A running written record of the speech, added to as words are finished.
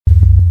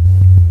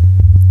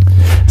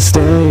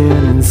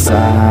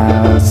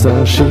out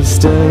so she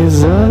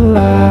stays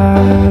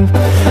alive,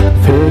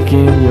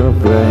 picking your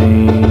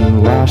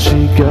brain while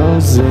she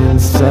goes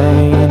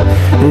insane.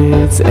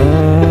 It's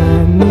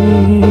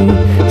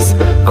Annie's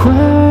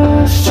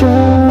Questions.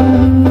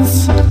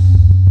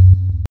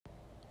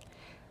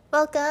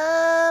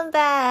 Welcome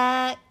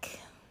back.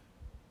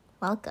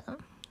 Welcome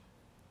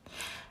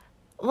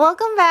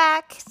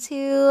back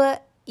to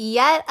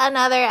yet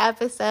another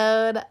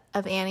episode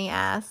of Annie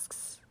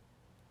Asks.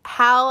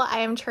 How I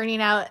am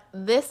turning out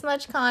this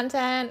much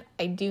content,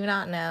 I do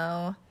not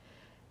know.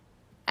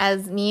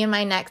 As me and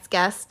my next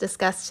guest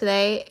discussed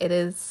today, it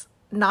is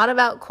not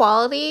about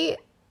quality,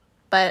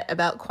 but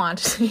about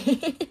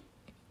quantity.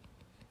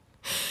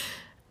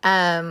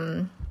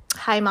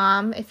 Hi,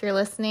 Mom, if you're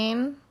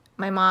listening.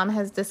 My mom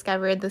has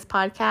discovered this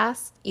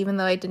podcast, even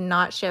though I did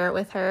not share it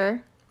with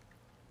her.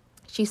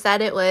 She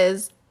said it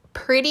was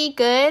pretty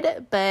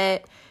good,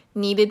 but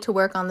needed to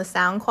work on the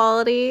sound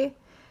quality.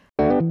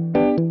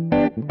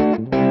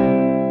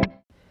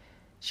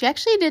 She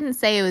actually didn't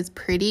say it was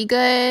pretty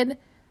good.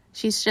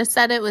 She just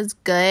said it was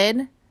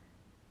good.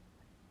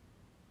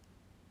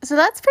 So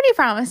that's pretty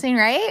promising,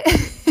 right?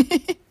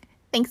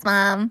 Thanks,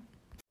 Mom.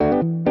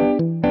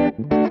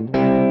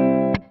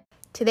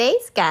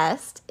 Today's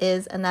guest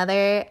is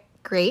another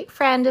great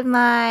friend of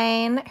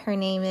mine. Her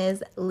name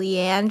is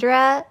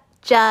Leandra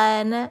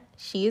Junn.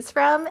 She's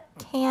from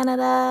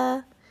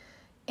Canada.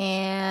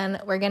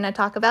 And we're going to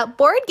talk about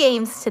board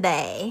games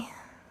today.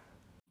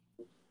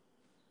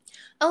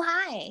 Oh,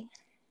 hi.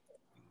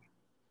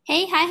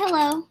 Hey, hi,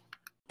 hello.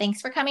 Thanks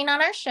for coming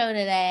on our show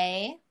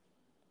today.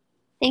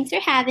 Thanks for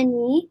having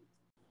me.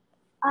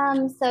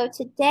 So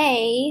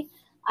today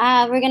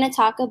we're going to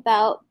talk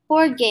about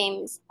board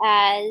games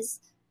as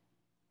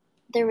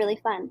they're really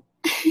fun.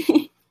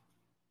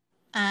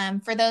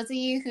 For those of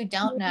you who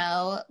don't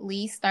know,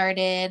 Lee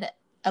started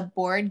a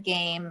board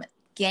game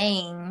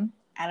gang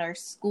at our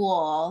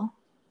school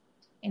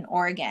in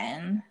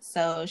Oregon.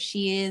 So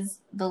she is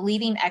the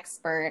leading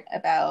expert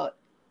about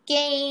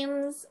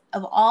games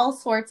of all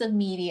sorts of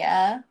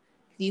media.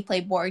 You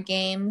play board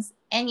games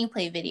and you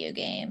play video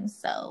games.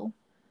 So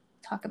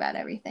talk about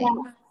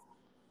everything.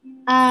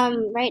 Yeah.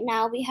 Right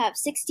now we have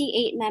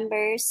 68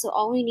 members, so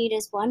all we need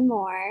is one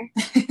more.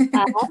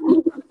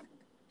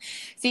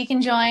 So you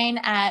can join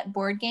at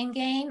Board Game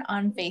Gang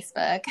on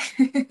Facebook.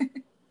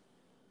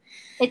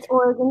 It's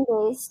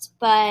Oregon-based,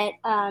 but,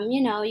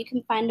 you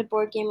can find a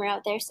board gamer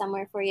out there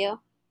somewhere for you.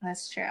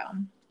 That's true.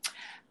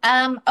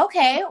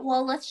 Okay,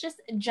 well, let's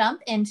just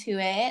jump into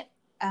it.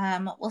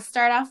 We'll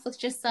start off with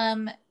just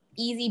some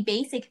easy,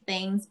 basic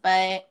things,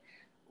 but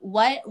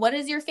what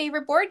is your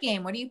favorite board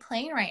game? What are you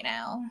playing right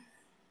now?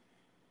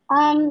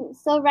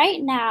 So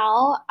right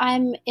now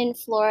I'm in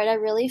Florida,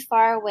 really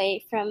far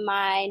away from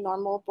my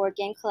normal board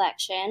game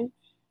collection.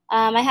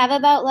 I have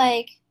about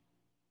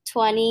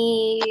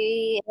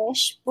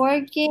 20-ish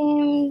board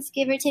games,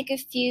 give or take a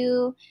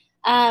few.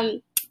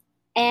 And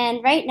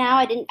right now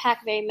I didn't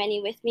pack very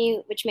many with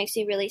me, which makes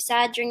me really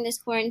sad during this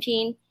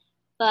quarantine.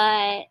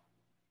 But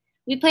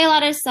we play a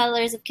lot of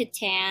Settlers of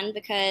Catan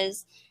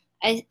because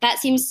that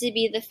seems to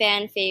be the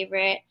fan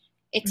favorite.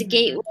 It's a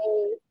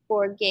gateway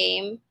board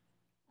game.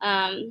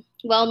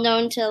 Well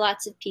known to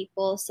lots of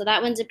people, so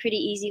that one's a pretty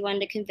easy one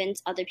to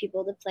convince other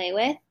people to play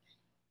with.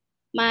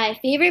 My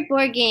favorite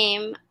board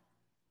game,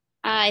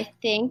 I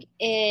think,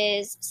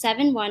 is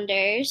Seven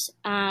Wonders.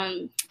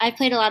 I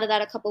played a lot of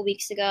that a couple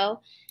weeks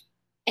ago,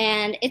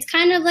 and it's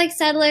kind of like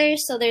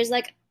Settlers, so there's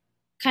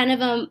kind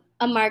of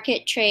a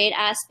market trade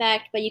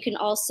aspect, but you can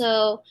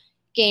also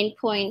gain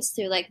points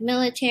through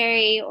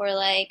military or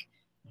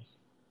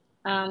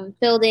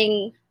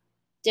building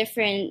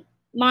different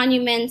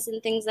monuments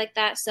and things like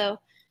that. So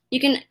you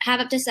can have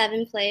up to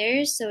 7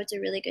 players, so it's a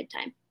really good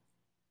time.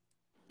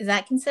 Is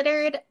that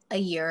considered a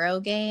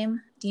Euro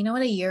game? Do you know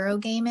what a Euro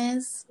game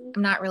is?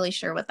 I'm not really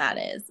sure what that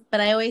is,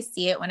 but I always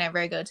see it whenever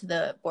I go to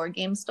the board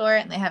game store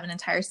and they have an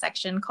entire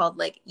section called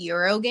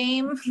Euro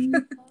game.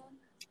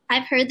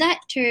 I've heard that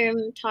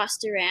term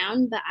tossed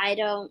around, but I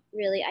don't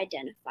really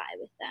identify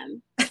with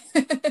them.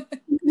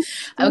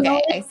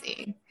 Okay, I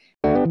see.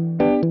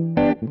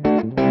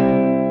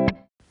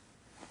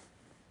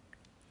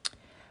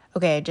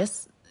 Okay, I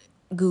just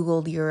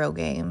Googled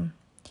Eurogame.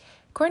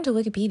 According to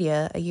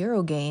Wikipedia, a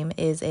Eurogame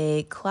is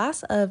a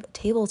class of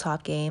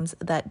tabletop games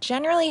that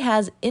generally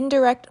has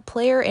indirect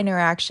player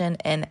interaction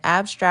and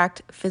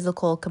abstract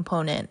physical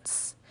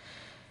components.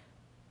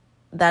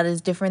 That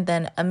is different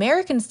than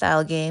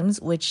American-style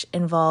games, which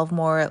involve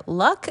more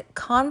luck,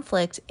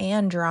 conflict,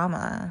 and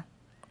drama.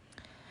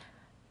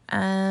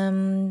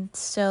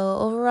 So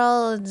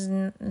overall, it's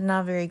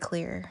not very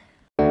clear.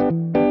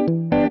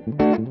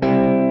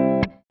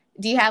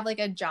 Do you have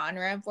a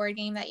genre of board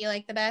game that you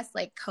like the best,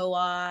 like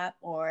co-op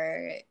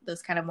or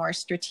those kind of more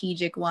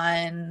strategic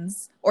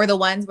ones, or the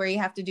ones where you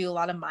have to do a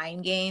lot of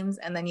mind games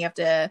and then you have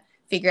to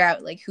figure out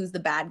who's the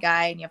bad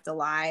guy and you have to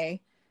lie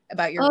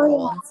about your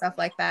role and stuff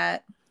like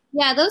that?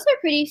 Yeah, those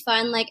are pretty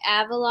fun.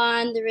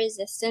 Avalon, The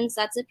Resistance,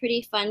 that's a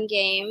pretty fun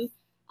game.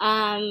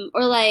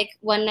 or like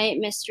One Night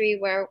Mystery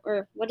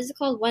or what is it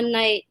called? One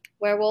Night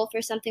Werewolf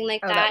or something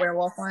like Oh, that that.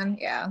 werewolf one.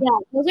 Yeah. Yeah,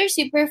 those are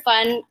super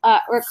fun,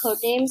 or code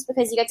names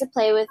because you get to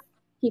play with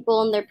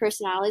people and their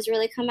personalities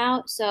really come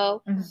out.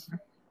 So Mhm.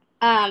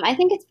 I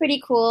think it's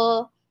pretty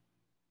cool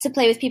to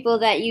play with people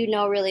that you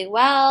know really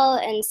well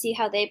and see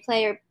how they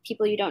play or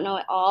people you don't know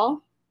at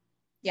all.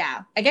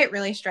 Yeah, I get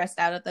really stressed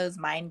out at those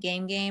mind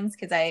game games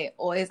because I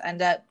always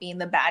end up being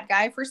the bad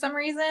guy for some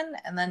reason,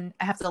 and then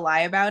I have to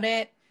lie about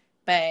it.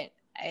 But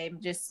I'm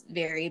just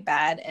very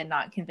bad and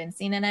not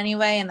convincing in any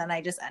way, and then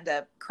I just end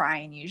up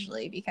crying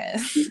usually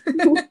because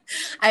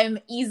I'm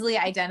easily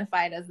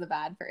identified as the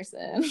bad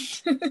person.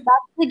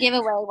 That's the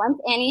giveaway. Once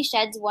Annie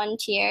sheds one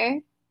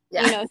tear,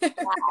 Yeah. you know.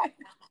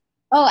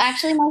 Oh,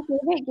 actually, my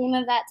favorite game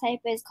of that type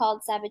is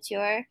called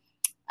Saboteur.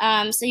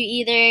 So you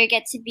either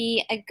get to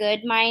be a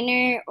good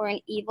miner or an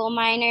evil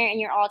miner, and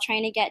you're all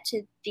trying to get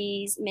to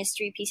these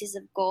mystery pieces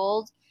of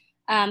gold.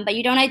 But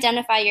you don't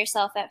identify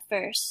yourself at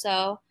first.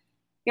 So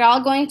you're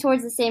all going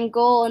towards the same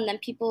goal, and then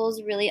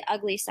people's really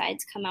ugly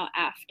sides come out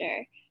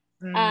after.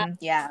 Uh,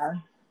 Yeah.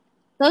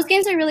 those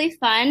games are really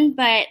fun,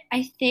 but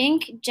I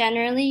think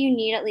generally you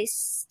need at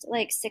least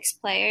like 6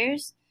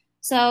 players.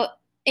 So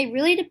it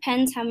really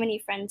depends how many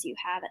friends you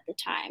have at the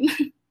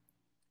time.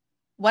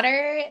 What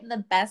are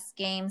the best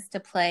games to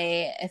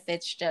play if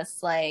it's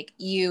just like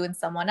you and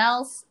someone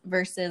else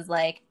versus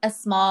like a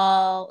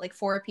small, like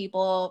 4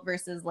 people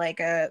versus like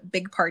a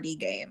big party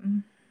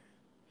game?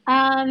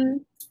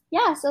 Um,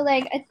 yeah, so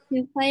like a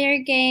 2 player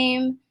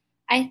game.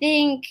 I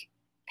think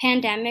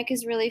Pandemic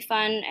is really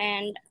fun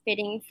and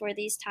fitting for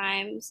these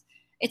times.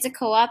 It's a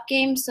co-op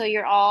game, so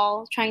you're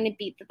all trying to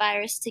beat the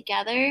virus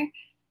together.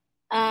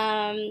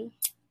 Um,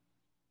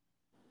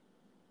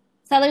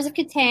 Settlers of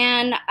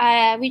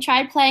Catan, we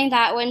tried playing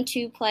that one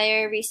 2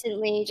 player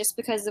recently just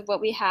because of what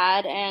we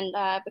had and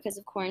because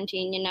of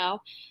quarantine, you know.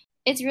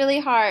 It's really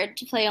hard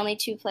to play only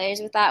 2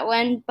 players with that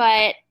one,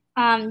 but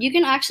you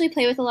can actually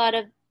play with a lot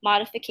of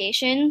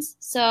modifications.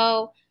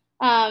 So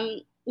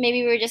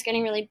maybe we were just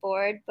getting really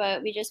bored,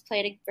 but we just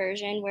played a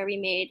version where we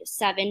made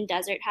 7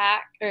 desert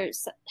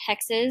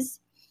hexes,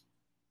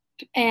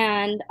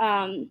 and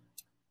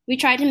we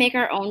tried to make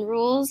our own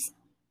rules.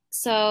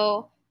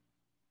 So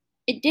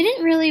it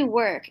didn't really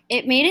work.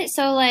 It made it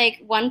so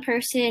like one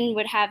person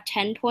would have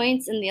 10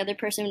 points and the other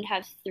person would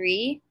have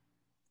 3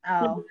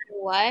 no matter Oh,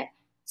 what.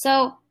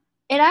 So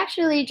it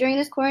actually, during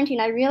this quarantine,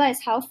 I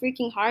realized how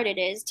freaking hard it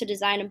is to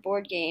design a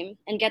board game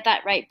and get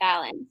that right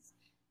balance.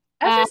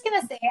 I was Um, just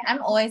gonna say,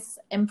 I'm always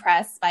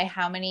impressed by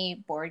how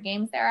many board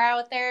games there are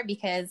out there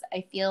because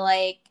I feel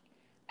like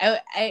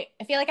I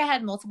feel like I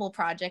had multiple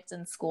projects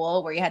in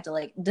school where you had to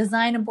like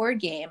design a board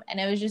game, and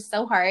it was just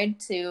so hard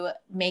to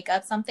make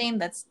up something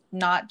that's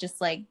not just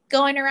like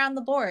going around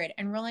the board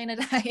and rolling a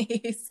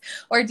dice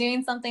or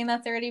doing something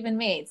that's already been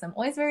made. So I'm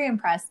always very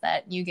impressed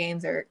that new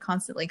games are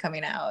constantly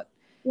coming out,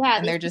 yeah,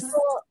 and these they're just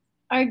people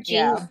are yeah.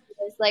 geniuses.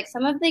 Like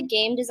some of the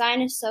game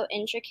design is so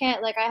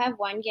intricate. Like I have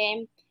one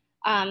game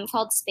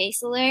called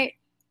Space Alert,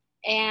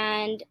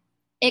 and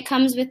it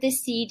comes with a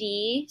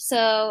CD.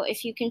 So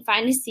if you can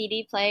find a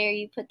CD player,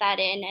 you put that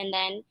in, and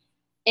then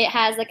it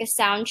has like a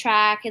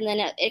soundtrack, and then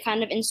it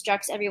kind of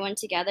instructs everyone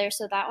together.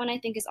 So that one I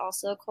think is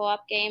also a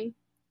co-op game.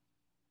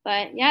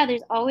 But yeah,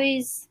 there's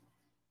always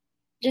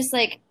just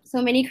like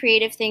so many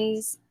creative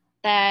things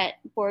that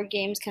board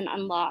games can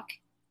unlock.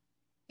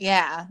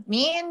 Yeah,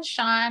 me and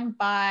Sean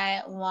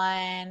bought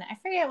one. I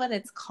forget what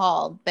it's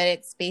called, but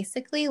it's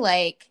basically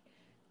like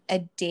a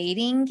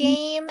dating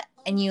game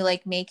and you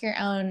like make your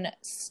own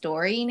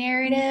story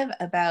narrative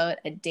about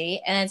a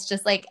date and it's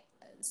just like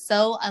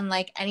so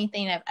unlike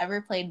anything I've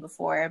ever played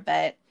before,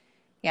 but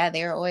yeah,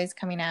 they are always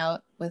coming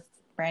out with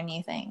brand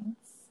new things.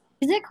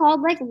 Is it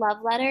called like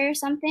Love Letter or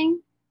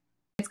something?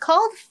 It's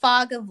called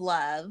Fog of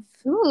Love.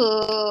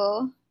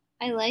 Ooh,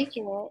 I like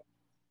it.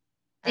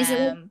 Is it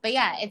like, But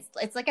yeah,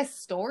 it's like a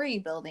story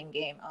building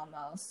game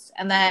almost.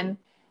 And then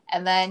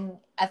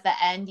at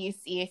the end you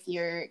see if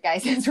your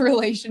guys'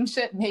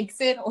 relationship makes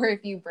it or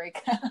if you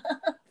break up.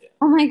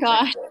 oh my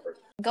gosh.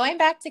 Going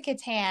back to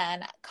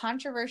Catan,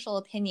 controversial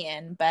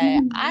opinion, but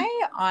Mhm.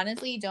 I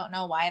honestly don't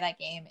know why that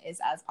game is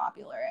as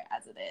popular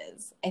as it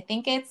is. I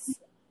think it's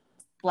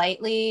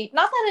slightly,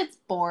 not that it's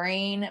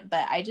boring,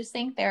 but I just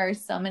think there are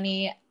so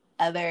many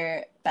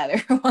other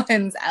better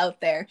ones out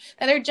there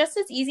that are just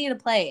as easy to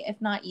play, if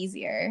not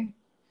easier.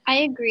 I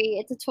agree.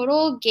 It's a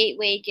total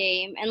gateway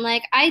game. And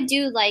like I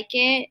do like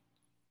it.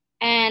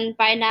 And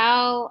by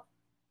now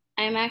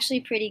I'm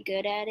actually pretty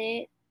good at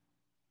it.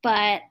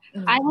 But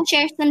I Mm. will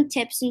share some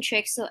tips and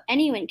tricks so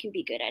anyone can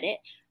be good at it.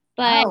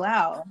 But Oh,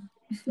 wow.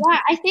 yeah,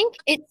 I think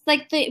it's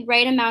like the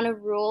right amount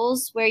of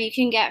rules where you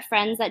can get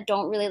friends that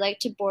don't really like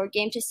to board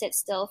game to sit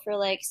still for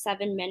like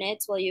 7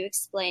 minutes while you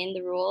explain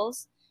the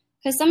rules.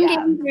 Because some Yeah.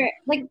 games are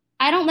like,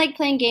 I don't like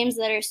playing games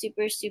that are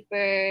super,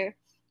 super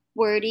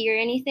wordy or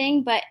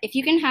anything, but if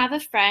you can have a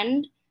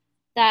friend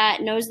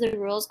that knows the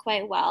rules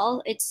quite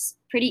well, it's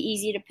pretty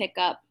easy to pick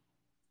up.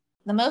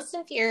 The most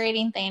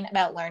infuriating thing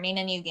about learning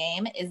a new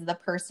game is the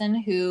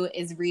person who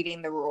is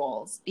reading the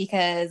rules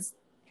because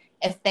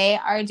If they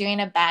are doing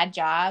a bad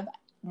job,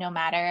 no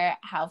matter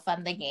how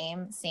fun the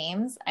game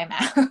seems, I'm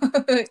out.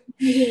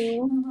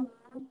 Mhm.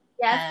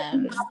 Yes,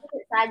 on the um,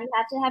 opposite side, you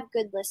have to have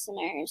good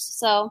listeners.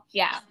 So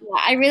yeah.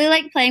 I really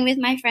like playing with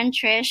my friend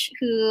Trish,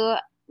 who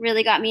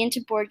really got me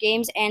into board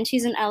games, and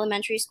she's an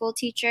elementary school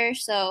teacher,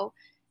 so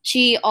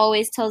she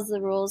always tells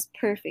the rules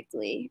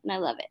perfectly, and I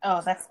love it.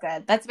 Oh, that's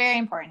good. That's very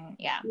important.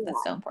 Yeah, Yeah,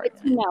 that's so good to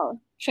important. know.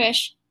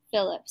 Trish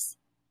Phillips,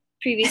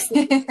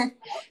 previously.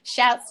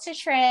 Shouts to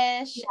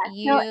Trish. Yeah,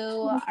 You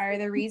no, are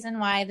the reason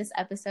why this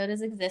episode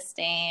is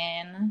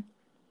existing.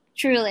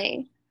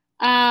 truly.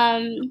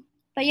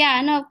 But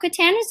yeah, no,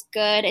 Catan is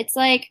good. It's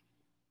like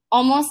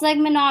almost like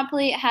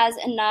Monopoly. It has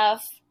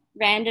enough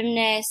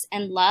randomness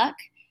and luck,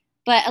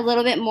 but a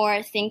little bit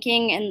more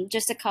thinking and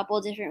just a couple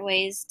different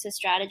ways to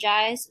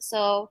strategize.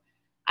 So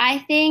I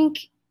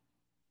think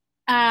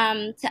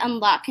to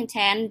unlock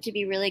Catan, to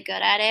be really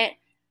good at it,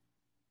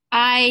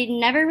 I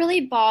never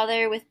really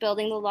bother with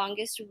building the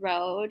longest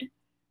road.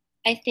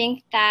 I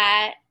think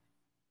that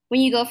when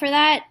you go for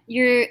that,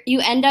 you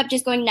end up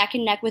just going neck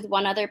and neck with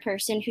one other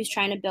person who's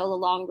trying to build a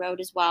long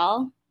road as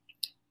well.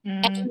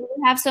 And Mm.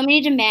 you have so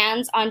many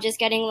demands on just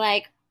getting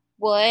like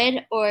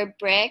wood or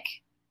brick.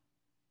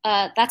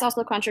 That's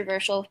also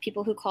controversial.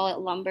 People who call it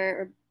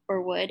lumber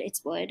or wood,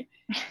 it's wood.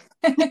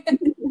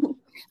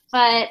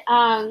 But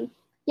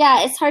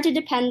yeah, it's hard to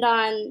depend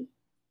on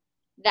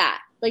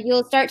that. Like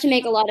you'll start to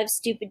make a lot of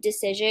stupid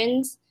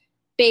decisions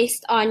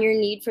based on your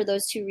need for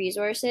those two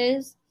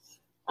resources.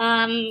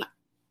 Um,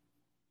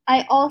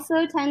 I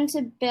also tend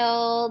to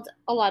build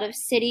a lot of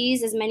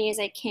cities, as many as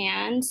I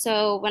can.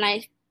 So when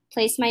I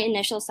place my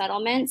initial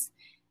settlements,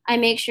 I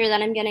make sure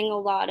that I'm getting a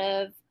lot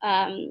of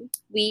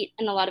wheat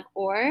and a lot of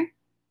ore.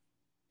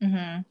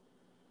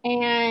 Mm-hmm.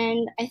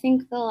 And I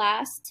think the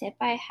last tip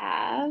I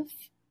have,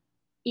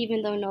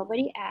 even though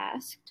nobody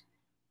asked,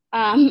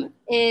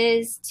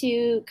 is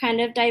to kind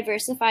of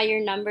diversify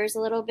your numbers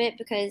a little bit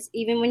because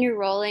even when you're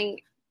rolling,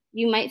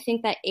 you might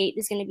think that 8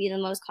 is going to be the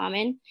most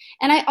common.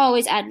 And I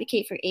always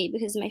advocate for 8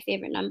 because it's my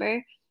favorite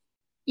number.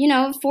 You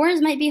know, 4s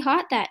might be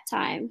hot that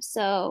time.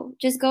 So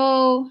just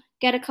go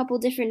get a couple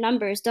different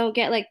numbers. Don't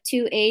get like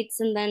 2 8s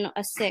and then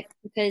a 6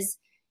 because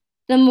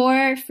the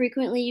more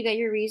frequently you get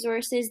your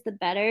resources, the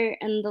better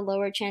and the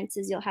lower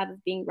chances you'll have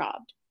of being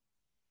robbed.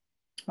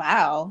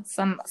 Wow,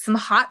 some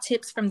hot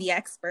tips from the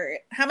expert.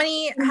 How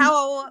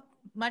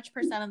much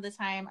percent of the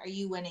time are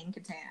you winning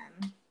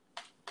Catan?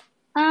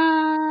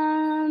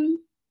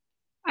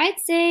 I'd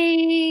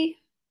say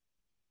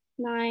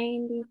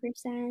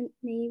 90%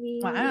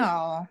 maybe.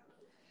 Wow.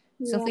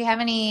 So if Yeah. we have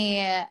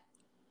any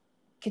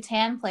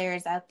Catan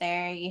players out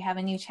there, you have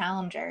a new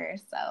challenger.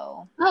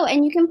 So Oh,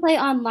 and you can play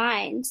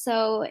online.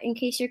 So in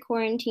case you're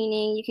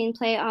quarantining, you can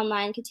play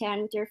online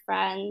Catan with your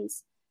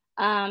friends.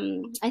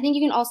 I think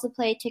you can also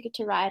play Ticket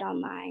to Ride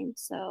online.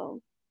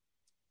 So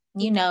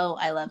you know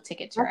I love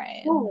Ticket to that's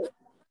Ride. cool.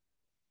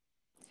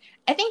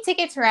 I think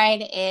Ticket to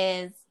Ride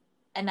is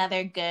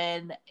another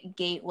good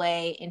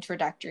gateway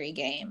introductory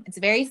game. It's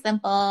very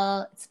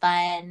simple, it's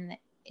fun,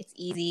 it's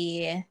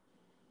easy,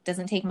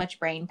 doesn't take much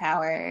brain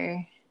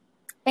power.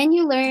 And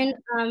you learn,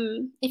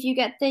 if you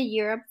get the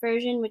Europe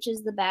version, which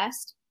is the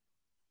best,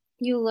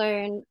 you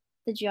learn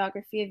the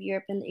geography of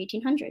Europe in the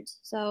 1800s.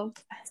 So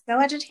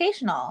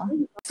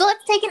educational. So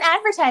let's take an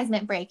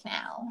advertisement break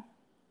now.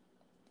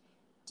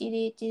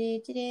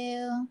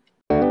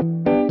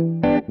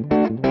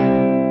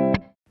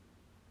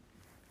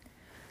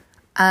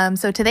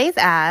 So today's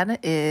ad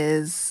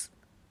is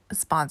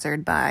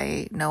sponsored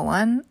by no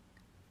one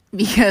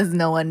because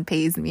no one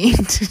pays me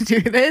to do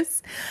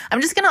this.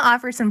 I'm just going to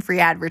offer some free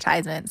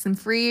advertisement, some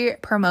free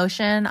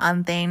promotion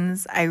on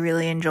things I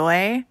really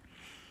enjoy.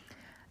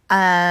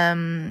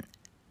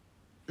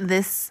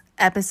 This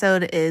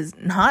episode is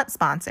not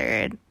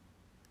sponsored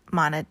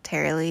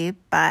monetarily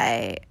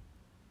by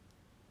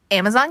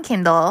Amazon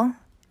Kindle,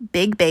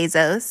 Big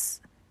Bezos,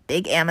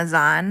 Big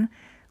Amazon.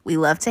 We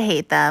love to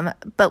hate them,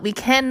 but we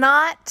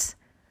cannot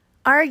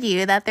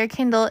argue that their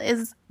Kindle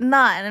is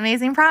not an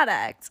amazing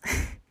product.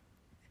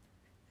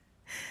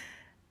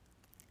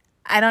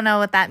 I don't know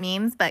what that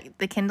means, but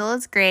the Kindle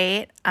is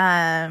great.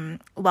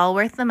 Well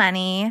worth the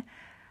money.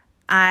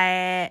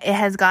 It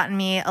has gotten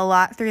me a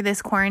lot through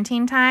this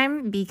quarantine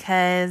time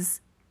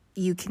because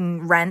you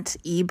can rent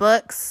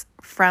ebooks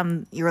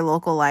from your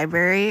local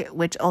library,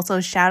 which also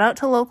shout out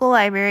to local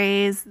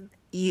libraries.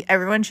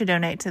 Everyone should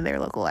donate to their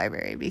local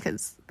library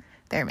because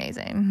they're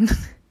amazing.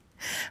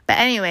 But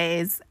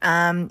anyways,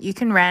 you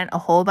can rent a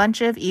whole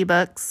bunch of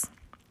ebooks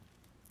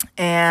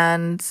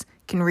and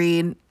can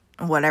read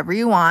whatever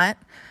you want.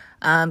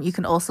 You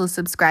can also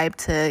subscribe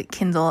to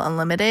Kindle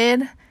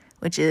Unlimited,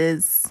 which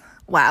is,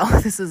 wow,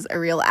 this is a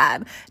real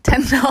ad,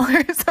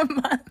 $10 a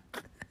month.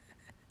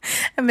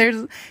 And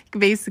you can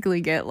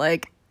basically get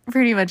like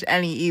pretty much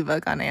any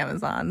ebook on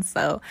Amazon.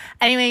 So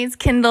anyways,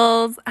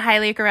 Kindles,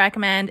 highly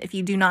recommend. If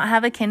you do not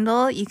have a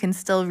Kindle, you can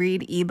still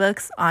read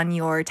ebooks on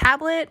your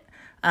tablet,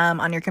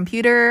 on your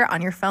computer,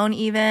 on your phone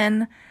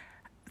even.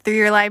 through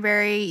your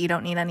library. You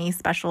don't need any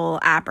special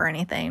app or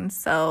anything.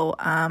 So,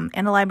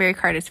 and the library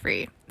card is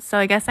free. So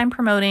I guess I'm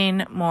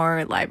promoting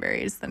more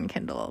libraries than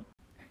Kindle.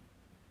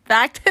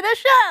 Back to the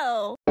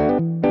show.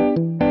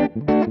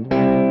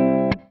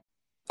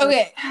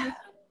 Okay.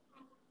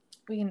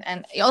 We can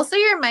end. Also,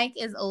 your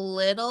mic is a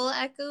little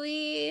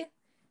echoey,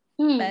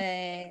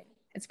 but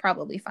it's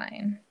probably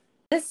fine.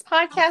 This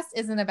podcast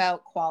isn't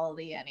about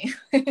quality anyway.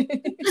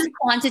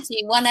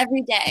 Quantity, one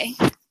every day.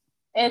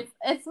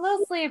 It's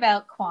mostly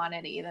about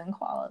quantity than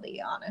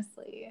quality,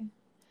 honestly.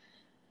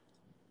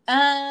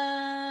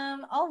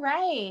 All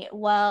right.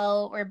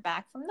 Well, we're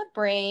back from the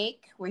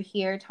break. We're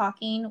here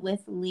talking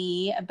with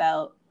Lee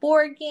about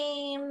board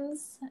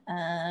games,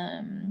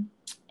 and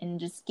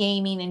just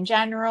gaming in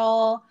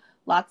general.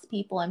 Lots of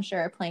people, I'm sure,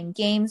 are playing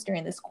games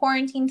during this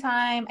quarantine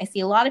time. I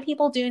see a lot of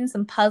people doing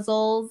some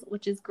puzzles,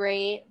 which is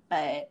great,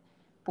 but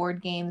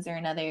board games are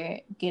another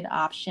good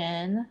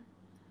option.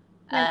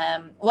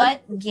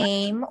 What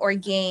game or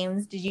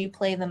games did you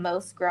play the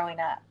most growing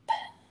up?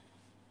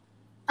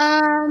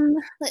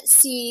 Let's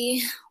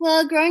see.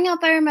 Well, growing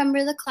up, I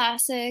remember the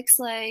classics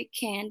like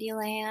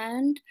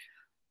Candyland.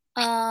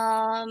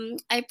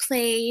 I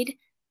played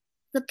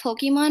the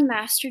Pokemon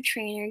Master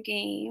Trainer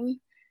game.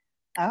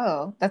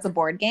 Oh, that's a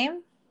board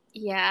game?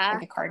 Yeah.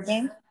 Like a card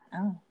game?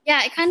 Oh.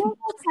 Yeah, it kind of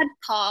had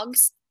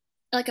Pogs,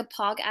 like a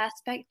Pog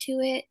aspect to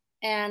it.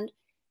 And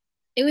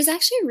it was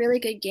actually a really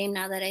good game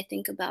now that I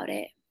think about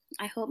it.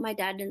 I hope my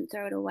dad didn't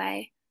throw it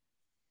away.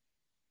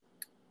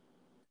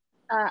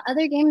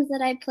 Other games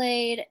that I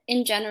played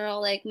in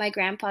general, like my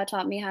grandpa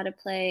taught me how to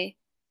play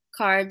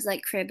cards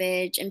like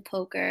cribbage and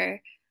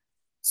poker.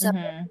 So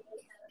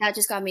that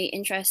just got me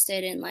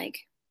interested in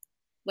like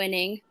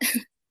winning.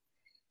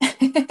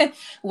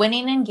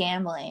 Winning and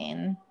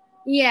gambling.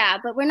 Yeah,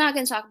 but we're not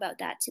going to talk about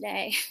that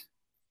today.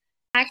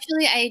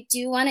 Actually, I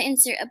do want to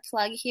insert a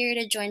plug here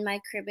to join my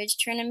cribbage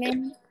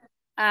tournament.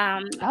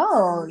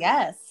 Oh,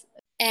 yes.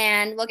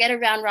 And we'll get a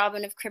round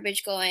robin of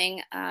cribbage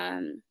going.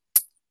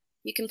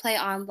 You can play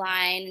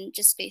online and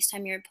just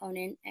FaceTime your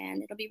opponent,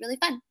 and it'll be really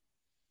fun.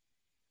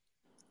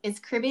 Is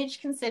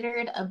cribbage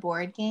considered a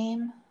board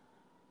game?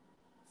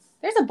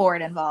 There's a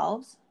board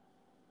involved.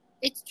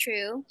 It's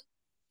true.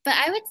 But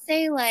I would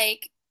say,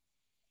 like,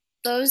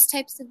 those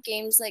types of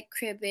games like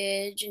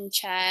cribbage and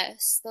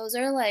chess, those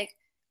are, like,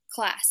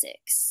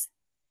 classics.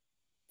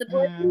 The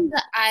board games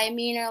that I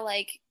mean are,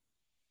 like,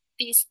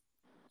 these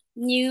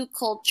new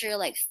culture,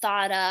 like,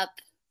 thought-up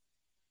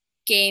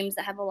games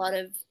that have a lot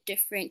of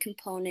different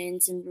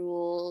components and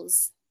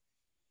rules,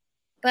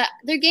 but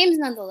they're games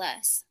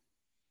nonetheless.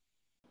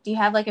 Do you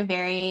have like a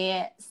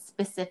very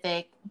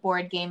specific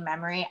board game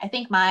memory? I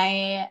think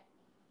I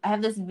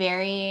have this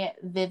very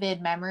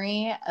vivid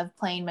memory of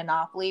playing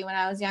Monopoly when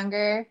I was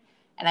younger,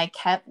 and I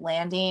kept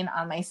landing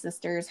on my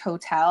sister's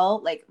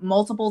hotel like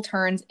multiple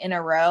turns in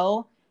a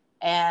row.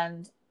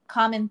 And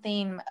common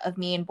theme of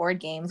me in board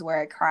games where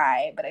I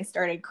cry, but I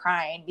started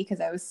crying because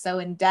I was so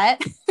in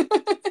debt.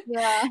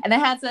 Yeah. And I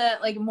had to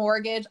like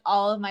mortgage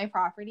all of my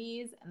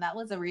properties, and that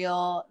was a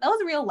real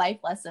life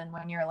lesson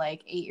when you're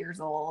like 8 years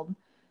old.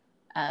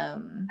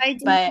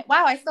 But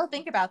wow, I still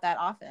think about that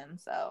often.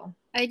 So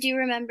I do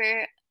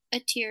remember a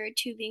tear or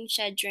two being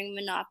shed during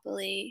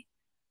Monopoly.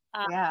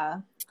 Yeah.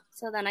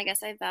 So then I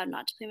guess I vowed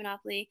not to play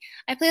Monopoly.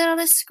 I play a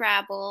lot of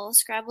Scrabble.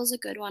 Scrabble's a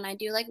good one. I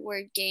do like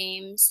word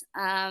games.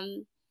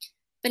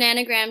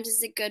 Bananagrams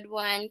is a good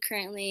one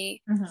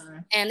currently.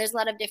 And there's a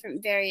lot of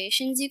different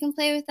variations you can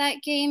play with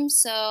that game.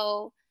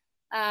 So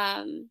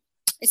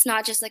it's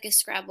not just like a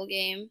Scrabble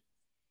game.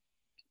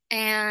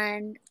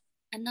 And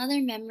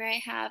another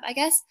memory I have, I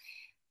guess,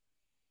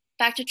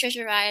 back to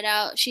Trisha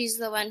Rideout. She's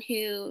the one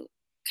who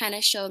kind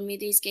of showed me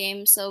these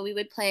games. So we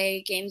would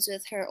play games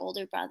with her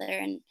older brother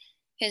and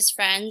his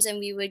friends, and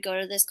we would go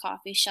to this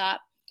coffee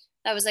shop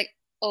that was like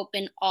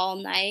open all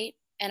night.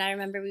 And I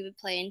remember we would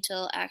play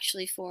until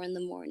actually 4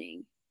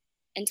 a.m.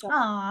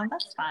 Aw,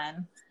 that's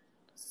fun.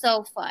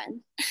 So fun.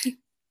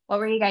 What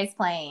were you guys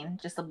playing?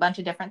 Just a bunch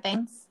of different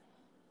things?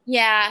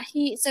 Yeah,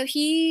 he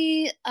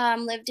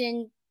lived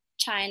in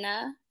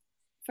China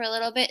for a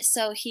little bit,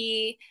 so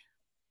he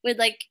would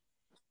like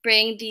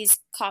bring these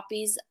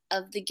copies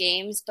of the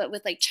games, but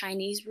with like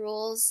Chinese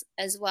rules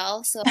as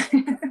well. So I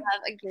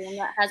have a game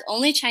that has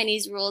only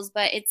Chinese rules,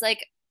 but it's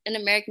like an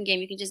American game.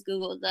 You can just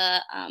Google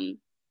the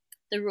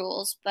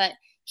rules. But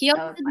he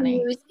also did the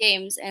newest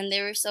games, and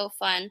they were so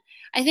fun.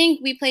 I think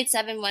we played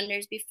Seven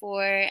Wonders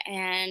before,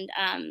 and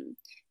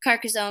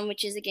Carcassonne,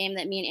 which is a game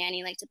that me and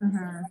Annie like to play.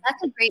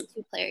 That's a great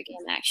 2-player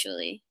game,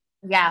 actually.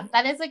 Yeah,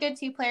 that is a good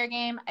 2-player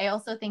game. I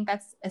also think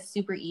that's a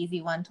super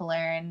easy one to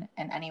learn,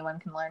 and anyone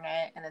can learn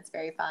it, and it's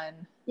very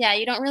fun. Yeah,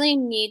 you don't really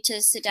need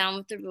to sit down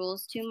with the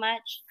rules too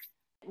much.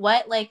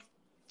 What, like,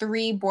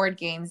 3 board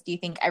games do you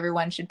think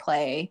everyone should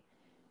play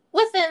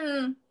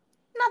within,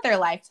 not their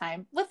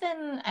lifetime,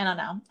 within, I don't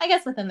know, I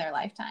guess within their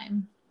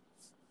lifetime?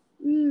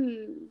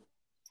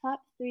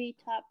 Top three.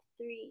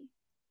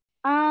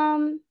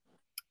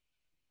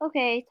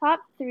 Okay,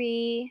 top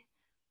 3.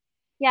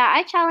 Yeah,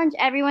 I challenge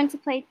everyone to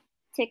play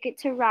Ticket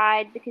to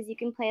Ride, because you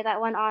can play that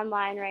one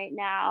online right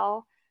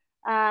now.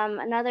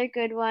 Another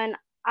good one,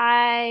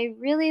 I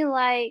really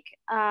like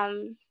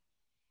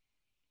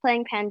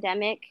playing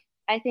Pandemic.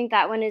 I think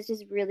that one is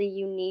just really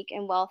unique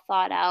and well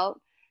thought out.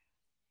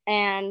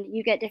 And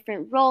you get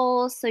different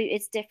roles, so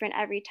it's different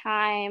every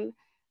time.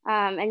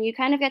 And you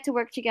kind of get to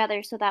work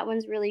together, so that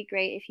one's really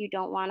great if you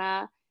don't want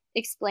to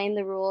explain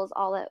the rules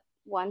all at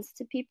once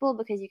to people,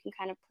 because you can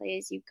kind of play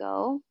as you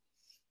go.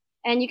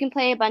 And you can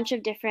play a bunch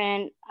of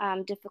different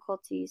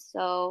difficulties,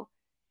 so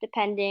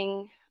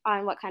depending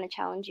on what kind of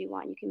challenge you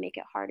want, you can make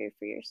it harder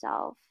for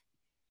yourself.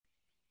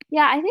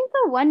 Yeah, I think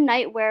the One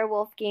Night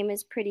Werewolf game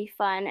is pretty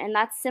fun, and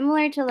that's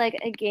similar to like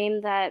a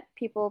game that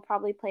people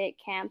probably play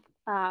at camp,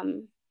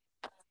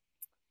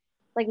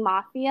 like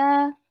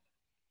Mafia,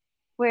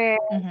 where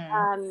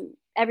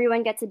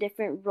everyone gets a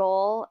different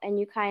role, and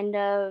you kind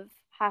of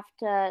have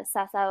to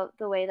suss out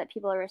the way that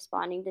people are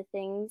responding to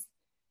things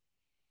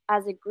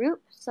as a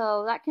group.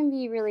 So that can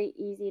be really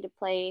easy to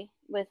play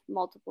with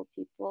multiple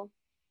people.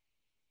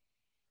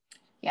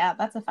 Yeah,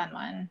 that's a fun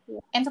one. Yeah.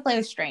 And to play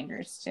with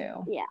strangers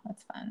too. Yeah.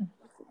 That's fun.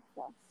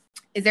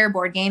 Is there a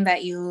board game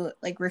that you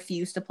like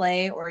refuse to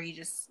play, or you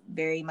just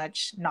very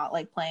much not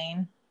like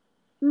playing?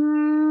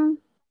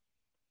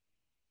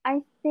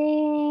 I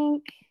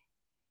think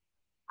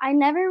I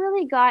never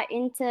really got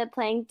into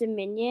playing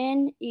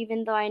Dominion,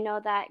 even though I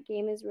know that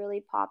game is really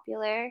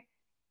popular.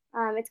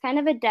 It's kind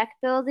of a deck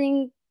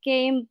building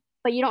game,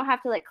 but you don't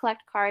have to like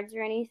collect cards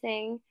or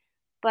anything,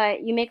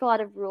 but you make a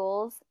lot of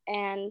rules,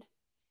 and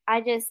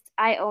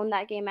I own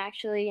that game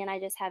actually, and I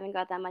just haven't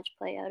got that much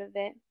play out of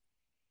it.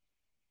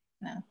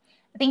 No.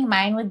 I think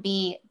mine would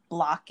be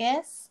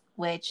Blockus,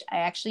 which I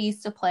actually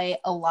used to play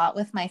a lot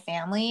with my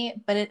family,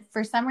 but it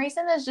for some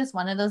reason is just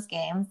one of those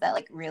games that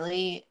like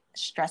really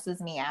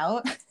stresses me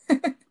out.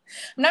 I'm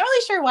not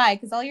really sure why,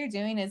 because all you're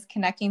doing is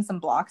connecting some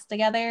blocks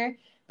together,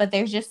 but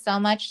there's just so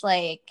much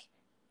like,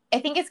 I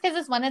think it's because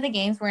it's one of the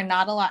games where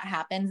not a lot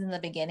happens in the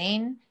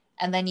beginning,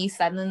 and then you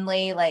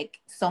suddenly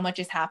like so much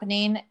is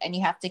happening, and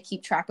you have to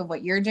keep track of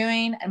what you're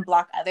doing and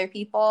block other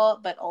people,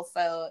 but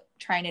also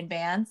try and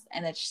advance,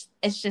 and it's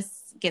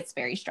just gets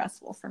very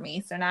stressful for me.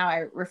 So now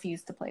I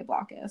refuse to play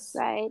Blockus.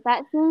 Right,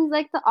 that seems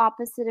like the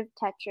opposite of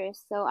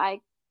Tetris, so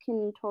I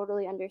can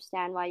totally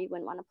understand why you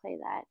wouldn't want to play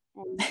that,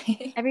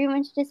 and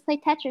everyone should just play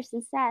Tetris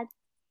instead.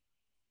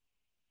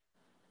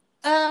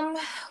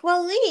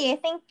 Well, Lee, I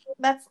think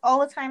that's all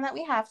the time that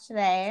we have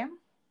today.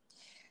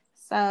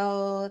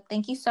 So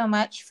thank you so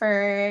much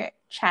for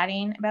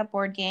chatting about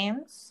board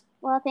games.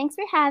 Well, thanks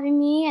for having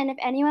me. And if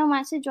anyone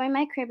wants to join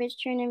my cribbage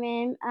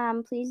tournament,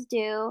 please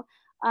do,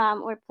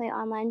 or play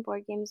online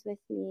board games with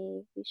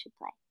me. We should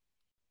play.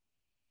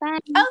 Bye.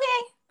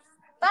 Okay.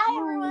 Bye,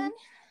 everyone.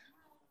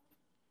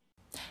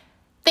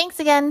 Thanks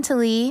again to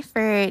Lee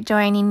for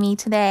joining me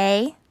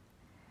today.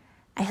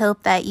 I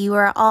hope that you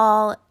are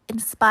all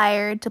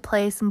inspired to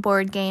play some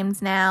board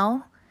games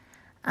now.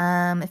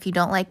 If you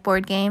don't like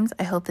board games,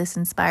 I hope this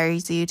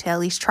inspires you to at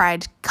least try a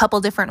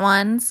couple different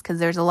ones, because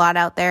there's a lot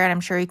out there, and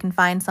I'm sure you can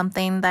find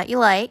something that you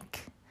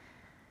like.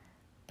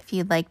 If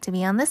you'd like to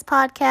be on this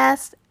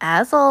podcast,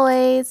 as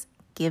always,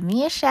 give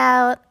me a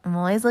shout. I'm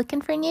always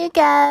looking for new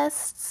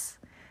guests,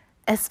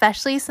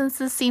 especially since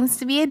this seems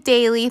to be a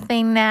daily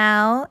thing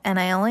now, and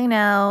I only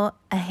know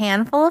a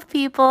handful of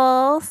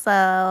people,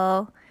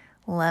 so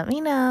let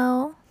me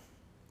know.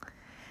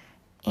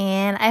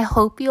 And I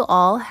hope you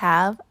all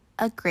have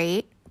a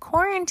great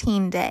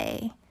quarantine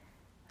day.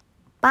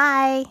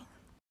 Bye.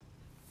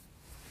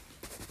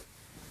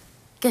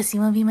 Gus, you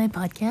want to be my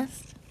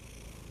podcast?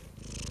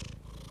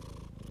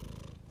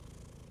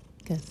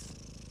 Gus.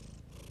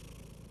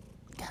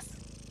 You're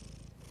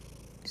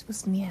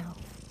supposed to meow.